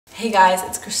Hey guys,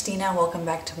 it's Kristina. Welcome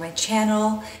back to my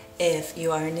channel. If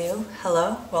you are new,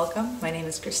 hello, welcome. My name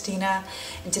is Kristina.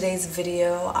 In today's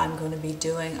video, I'm going to be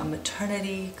doing a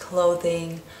maternity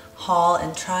clothing haul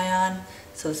and try-on.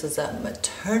 So this is a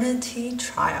maternity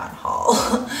try-on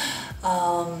haul.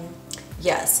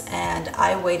 Yes, and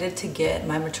I waited to get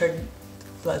my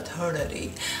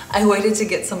I waited to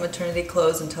get some maternity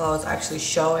clothes until I was actually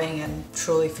showing and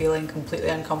truly feeling completely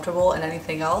uncomfortable in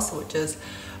anything else, which is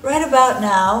right about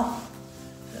now.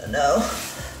 I don't know.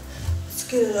 Let's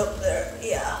get it up there.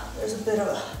 Yeah, there's a bit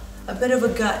of a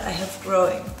gut I have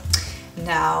growing.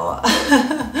 Now,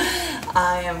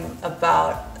 I am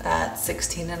about at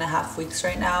 16 and a half weeks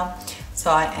right now. So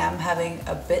I am having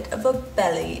a bit of a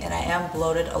belly and I am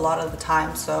bloated a lot of the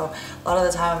time. So a lot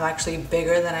of the time I'm actually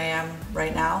bigger than I am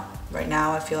right now. Right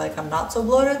now I feel like I'm not so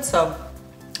bloated, so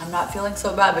I'm not feeling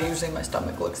so bad, but usually my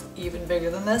stomach looks even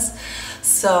bigger than this.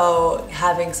 So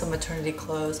having some maternity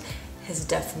clothes is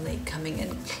definitely coming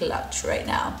in clutch right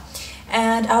now.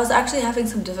 And I was actually having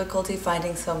some difficulty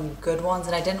finding some good ones,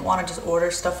 and I didn't want to just order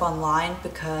stuff online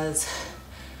because,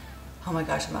 oh my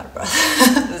gosh, I'm out of breath.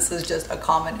 This is just a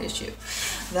common issue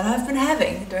that I've been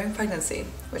having during pregnancy,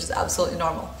 which is absolutely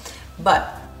normal.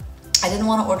 But I didn't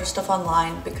want to order stuff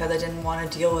online because I didn't want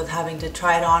to deal with having to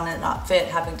try it on and it not fit,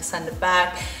 having to send it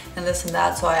back and this and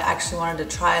that. So I actually wanted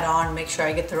to try it on, make sure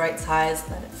I get the right size,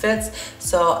 that it fits.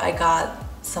 So I got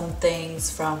some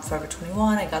things from Forever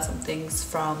 21, I got some things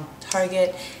from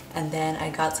Target, and then I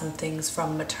got some things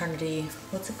from Maternity,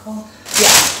 what's it called? Yeah.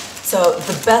 So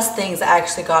the best things I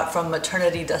actually got from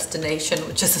Maternity Destination,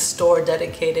 which is a store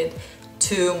dedicated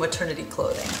to maternity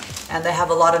clothing. And they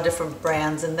have a lot of different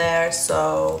brands in there,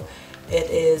 so it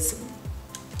is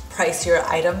pricier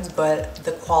items, but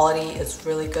the quality is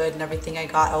really good, and everything I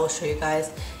got, I will show you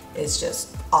guys, is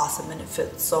just awesome and it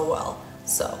fits so well.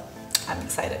 So I'm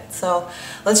excited. So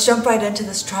let's jump right into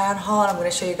this try-on haul, and I'm going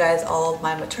to show you guys all of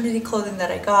my maternity clothing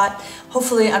that I got.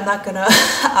 Hopefully I'm not gonna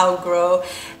outgrow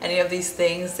any of these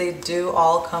things. They do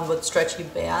all come with stretchy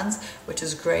bands, which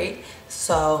is great,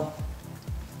 so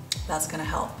that's gonna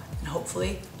help, and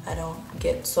hopefully I don't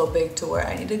get so big to where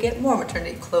I need to get more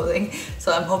maternity clothing.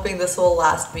 So I'm hoping this will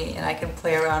last me and I can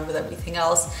play around with everything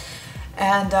else.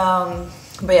 And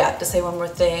but yeah, to say one more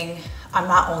thing, I'm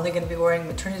not only going to be wearing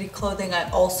maternity clothing, I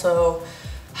also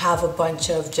have a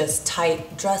bunch of just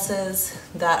tight dresses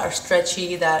that are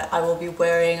stretchy that I will be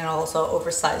wearing, and also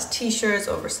oversized t-shirts,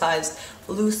 oversized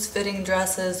loose fitting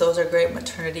dresses. Those are great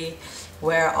maternity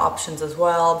wear options as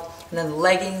well. And then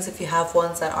leggings, if you have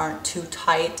ones that aren't too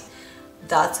tight,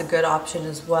 that's a good option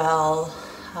as well.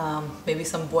 Maybe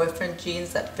some boyfriend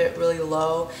jeans that fit really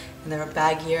low and they're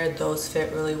baggier, those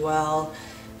fit really well.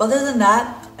 Other than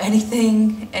that,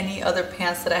 any other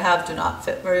pants that I have do not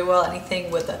fit very well.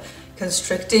 Anything with a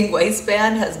constricting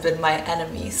waistband has been my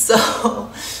enemy.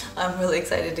 So I'm really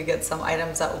excited to get some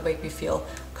items that will make me feel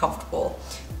comfortable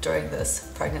during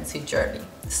this pregnancy journey.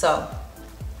 So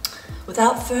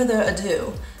without further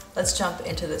ado, let's jump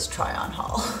into this try-on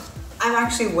haul. I'm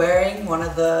actually wearing one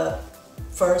of the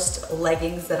first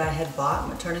leggings that I had bought,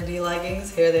 maternity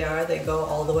leggings. Here they are, they go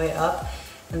all the way up.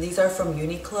 And these are from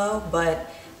Uniqlo,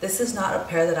 but this is not a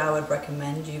pair that I would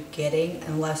recommend you getting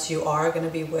unless you are going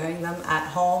to be wearing them at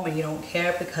home and you don't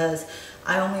care, because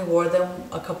I only wore them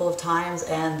a couple of times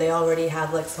and they already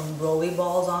have like some rolly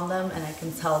balls on them, and I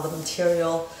can tell the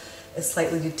material is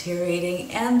slightly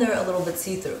deteriorating and they're a little bit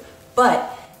see-through.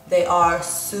 But they are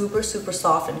super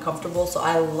soft and comfortable, so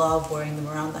I love wearing them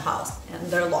around the house. And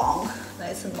they're long,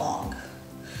 nice and long,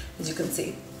 as you can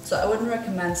see. So I wouldn't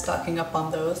recommend stocking up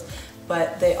on those,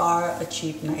 but they are a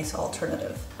cheap, nice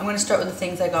alternative. I'm going to start with the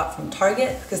things I got from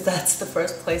Target because that's the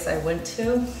first place I went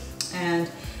to. And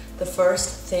the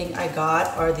first thing I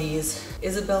got are these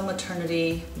Isabel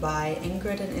Maternity by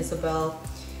Ingrid and Isabel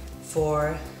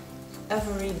for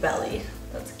every belly.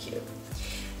 That's cute.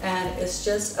 And it's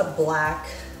just a black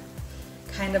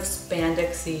kind of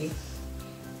spandexy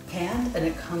pant, and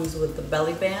it comes with the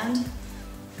belly band,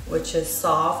 which is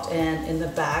soft, and in the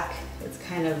back it's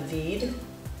kind of V'd,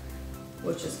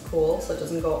 which is cool, so it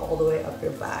doesn't go all the way up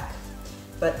your back.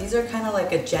 But these are kind of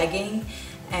like a jegging,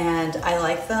 and I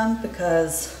like them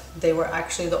because they were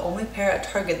actually the only pair at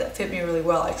Target that fit me really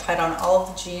well. I tried on all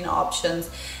of the jean options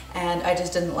and I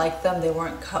just didn't like them. They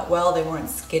weren't cut well, they weren't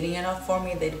skinny enough for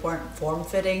me, they weren't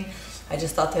form-fitting. I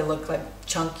just thought they looked like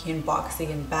chunky and boxy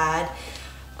and bad.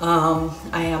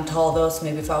 I am tall though, so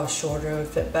maybe if I was shorter it would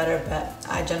fit better, but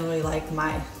I generally like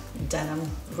my denim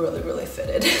really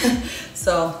fitted.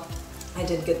 So I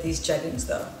did get these jeggings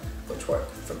though, which work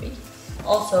for me.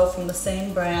 Also from the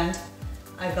same brand,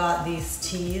 I got these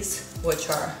tees, which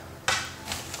are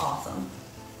awesome.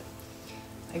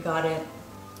 I got it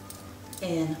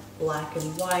in black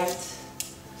and white,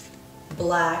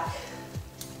 black,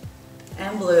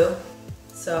 and blue.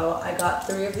 So I got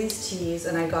 3 of these tees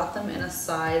and I got them in a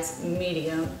size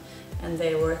medium and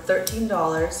they were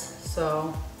 $13,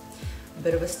 so a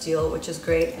bit of a steal, which is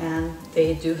great. And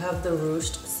they do have the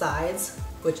ruched sides,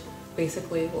 which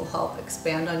basically will help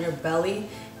expand on your belly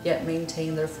yet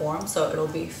maintain their form, so it'll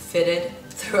be fitted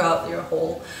throughout your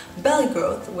whole belly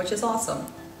growth, which is awesome.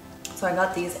 So I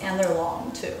got these, and they're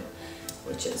long too,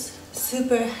 which is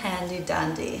super handy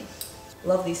dandy.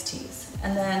 Love these tees.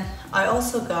 And then I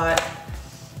also got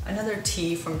another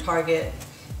tee from Target,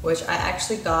 which I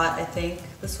actually got, I think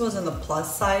this was in the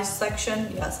plus size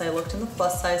section. Yes, I looked in the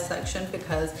plus size section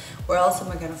because where else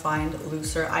am I gonna find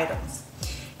looser items?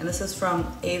 And this is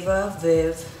from Ava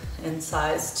Viv in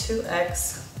size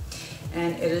 2X.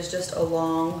 And it is just a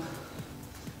long,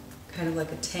 kind of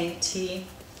like a tank tee.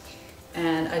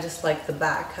 And I just like the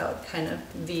back, how it kind of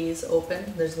V's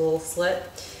open. There's a little slit.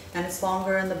 And it's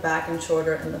longer in the back and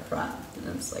shorter in the front.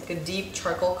 And it's like a deep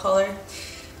charcoal color,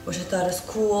 which I thought is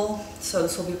cool. So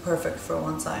this will be perfect for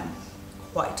once I'm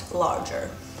quite larger.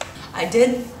 I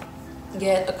did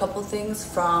get a couple things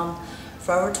from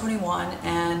Forever 21,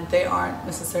 and they aren't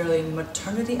necessarily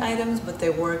maternity items, but they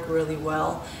work really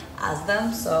well as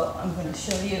them. So I'm going to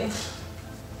show you.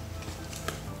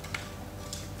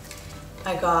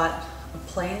 I got a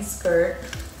plain skirt,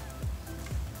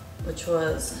 which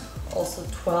was also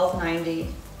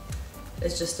 $12.90.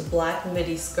 It's just a black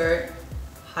midi skirt,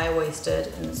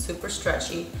 high-waisted and super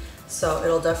stretchy, so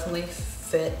it'll definitely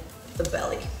fit the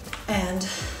belly. And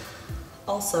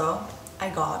also I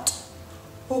got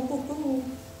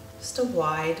just a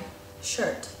wide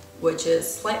shirt, which is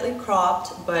slightly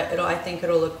cropped, but I think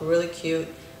it'll look really cute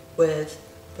with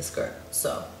the skirt.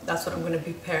 So that's what I'm going to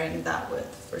be pairing that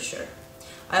with for sure.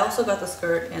 I also got the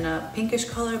skirt in a pinkish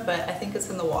color, but I think it's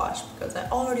in the wash because I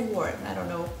already wore it and I don't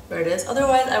know where it is.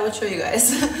 Otherwise, I would show you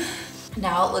guys.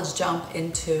 Now let's jump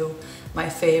into my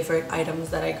favorite items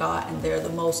that I got, and they're the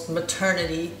most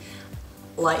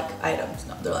maternity-like items.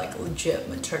 No, they're like legit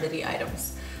maternity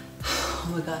items. Oh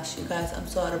my gosh, you guys, I'm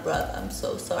so out of breath. I'm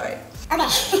so sorry.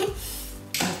 Okay.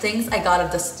 The things I got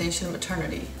at Destination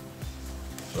Maternity,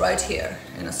 right here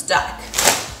in a stack.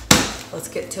 Let's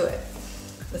get to it.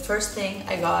 The first thing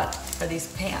I got are these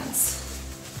pants.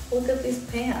 Look at these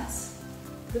pants.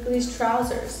 Look at these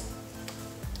trousers.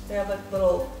 They have like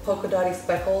little polka dotty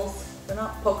speckles. They're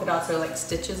not polka dots, they're like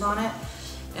stitches on it.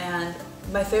 And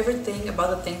my favorite thing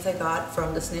about the things I got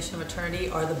from Destination Maternity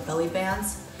are the belly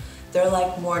bands. They're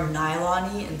like more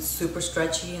nylon-y and super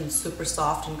stretchy and super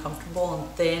soft and comfortable and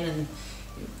thin, and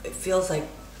it feels like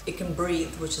it can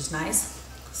breathe, which is nice.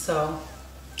 So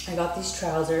I got these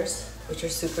trousers, which are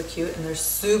super cute, and they're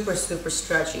super, super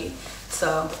stretchy.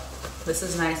 So this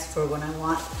is nice for when I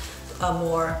want a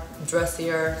more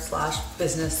dressier /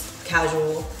 business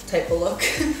casual type of look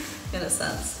in a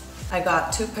sense. I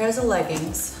got 2 pairs of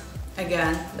leggings.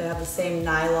 Again, they have the same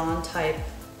nylon type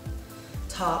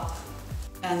top,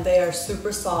 and they are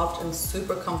super soft and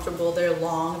super comfortable. They're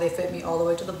long, they fit me all the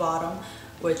way to the bottom,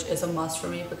 which is a must for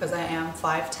me because I am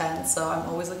 5'10", so I'm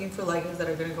always looking for leggings that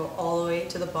are gonna go all the way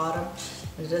to the bottom.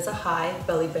 And it is a high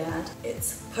belly band.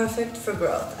 It's perfect for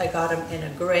growth. I got them in a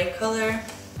gray color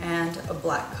and a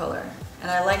black color.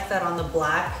 And I like that on the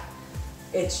black,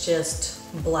 it's just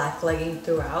black legging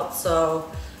throughout. So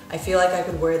I feel like I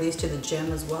could wear these to the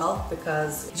gym as well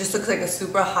because it just looks like a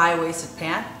super high-waisted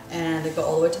pant, and they go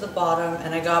all the way to the bottom.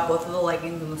 And I got both of the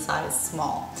leggings in the size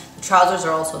small. The trousers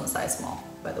are also in the size small,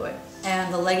 by the way.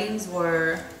 And the leggings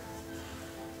were,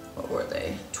 what were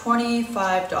they?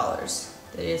 $25.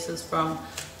 This is from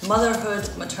Motherhood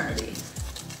Maternity.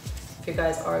 If you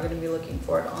guys are going to be looking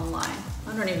for it online.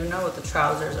 I don't even know what the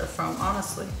trousers are from,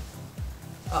 honestly.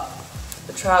 Oh,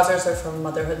 the trousers are from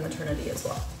Motherhood Maternity as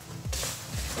well.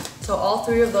 So all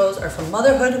 3 of those are from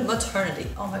Motherhood Maternity.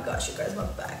 Oh my gosh, you guys, my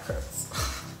back hurts.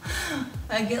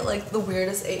 I get like the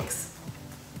weirdest aches.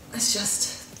 It's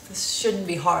just, this shouldn't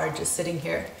be hard just sitting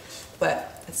here,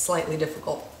 but it's slightly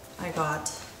difficult. I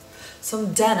got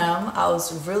some denim. I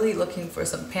was really looking for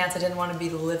some pants. I didn't want to be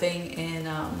living in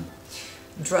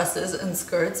dresses and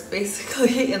skirts,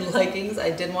 basically, in leggings.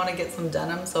 I did want to get some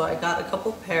denim, so I got a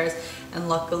couple pairs, and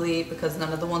luckily, because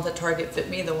none of the ones at Target fit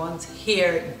me, the ones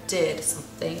here did, so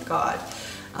thank God.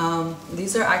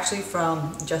 These are actually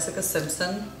from Jessica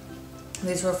Simpson.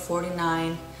 These were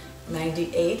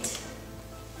 $49.98,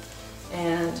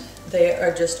 and they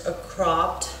are just a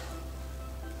cropped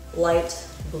light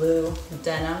blue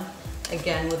denim,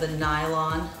 again with a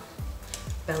nylon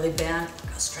belly band.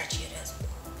 Look how stretchy it is.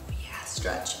 Ooh, yeah,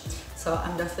 stretch. So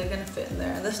I'm definitely gonna fit in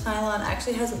there. And this nylon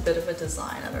actually has a bit of a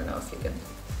design. I don't know if you can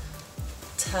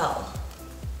tell.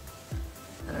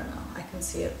 I don't know, I can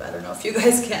see it, but I don't know if you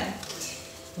guys can.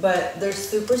 But they're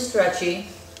super stretchy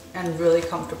and really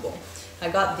comfortable. I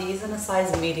got these in a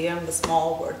size medium. The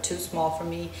small were too small for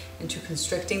me and too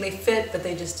constricting. They fit, but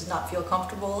they just did not feel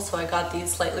comfortable. So I got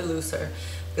these slightly looser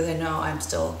because I know I'm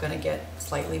still gonna get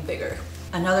slightly bigger.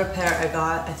 Another pair I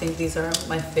got, I think these are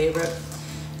my favorite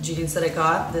jeans that I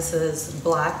got. This is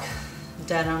black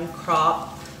denim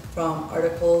crop from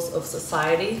Articles of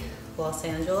Society, Los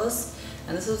Angeles.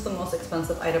 And this is the most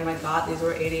expensive item I got. These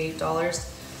were $88.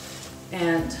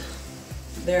 And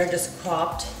they're just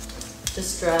cropped,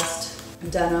 distressed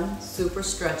denim, super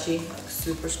stretchy,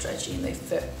 and they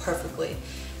fit perfectly.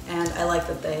 And I like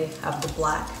that they have the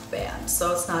black band,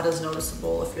 so it's not as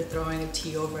noticeable if you're throwing a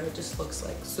tee over it. It just looks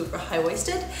like super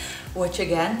high-waisted, which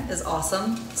again is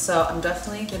awesome. So I'm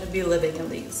definitely gonna be living in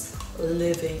these.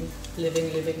 Living.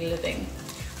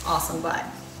 Awesome buy.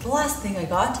 The last thing I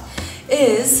got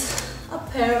is a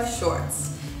pair of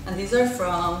shorts, and these are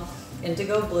from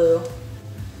Indigo Blue.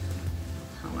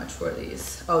 How much were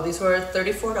these? Oh, these were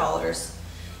 $34,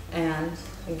 and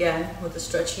again with a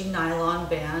stretchy nylon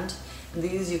band. And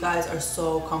these, you guys, are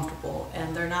so comfortable,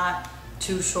 and they're not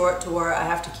too short to where I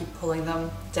have to keep pulling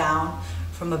them down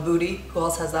from my booty. Who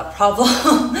else has that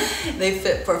problem? They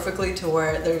fit perfectly to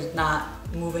where they're not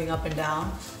moving up and down,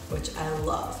 which I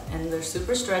love. And they're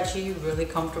super stretchy, really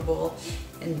comfortable,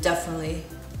 and definitely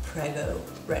prego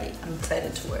ready. I'm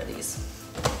excited to wear these.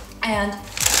 And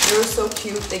they were so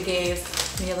cute. They gave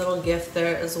me a little gift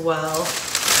there as well.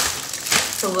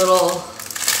 It's a little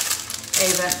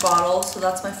Avent bottle. So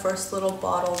that's my first little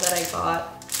bottle that I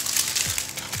got.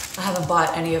 I haven't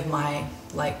bought any of my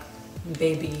like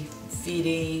baby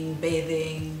feeding,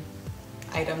 bathing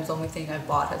items. The only thing I've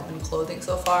bought has been clothing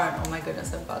so far, and oh my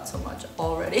goodness, I've got so much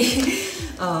already.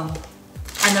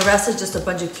 And the rest is just a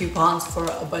bunch of coupons for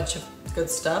a bunch of good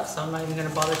stuff, so I'm not even gonna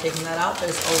bother taking that out.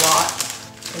 There's a lot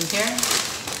in here.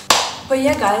 But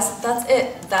yeah guys, that's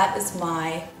it. That is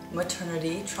my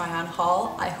maternity try-on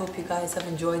haul. I hope you guys have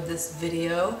enjoyed this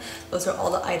video. Those are all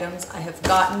the items I have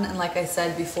gotten, and like I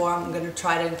said before, I'm gonna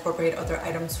try to incorporate other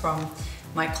items from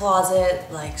my closet,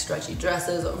 like stretchy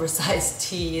dresses, oversized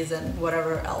tees, and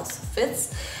whatever else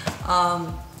fits.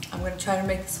 I'm gonna try to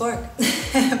make this work,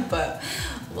 but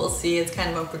we'll see. It's kind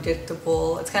of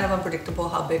unpredictable. It's kind of unpredictable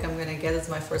how big I'm gonna get as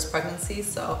my first pregnancy,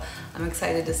 so I'm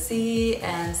excited to see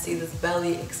this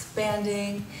belly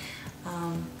expanding.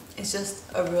 It's just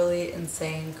a really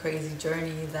insane, crazy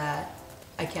journey that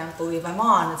I can't believe I'm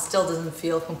on. It still doesn't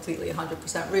feel completely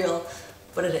 100% real,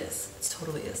 but it is. It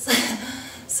totally is.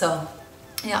 So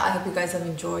yeah, I hope you guys have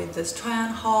enjoyed this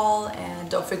try-on haul, and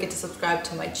don't forget to subscribe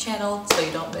to my channel so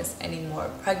you don't miss any more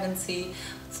pregnancy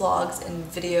vlogs and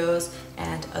videos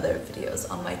and other videos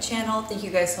on my channel. Thank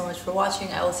you guys so much for watching.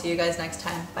 I will see you guys next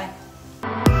time. Bye.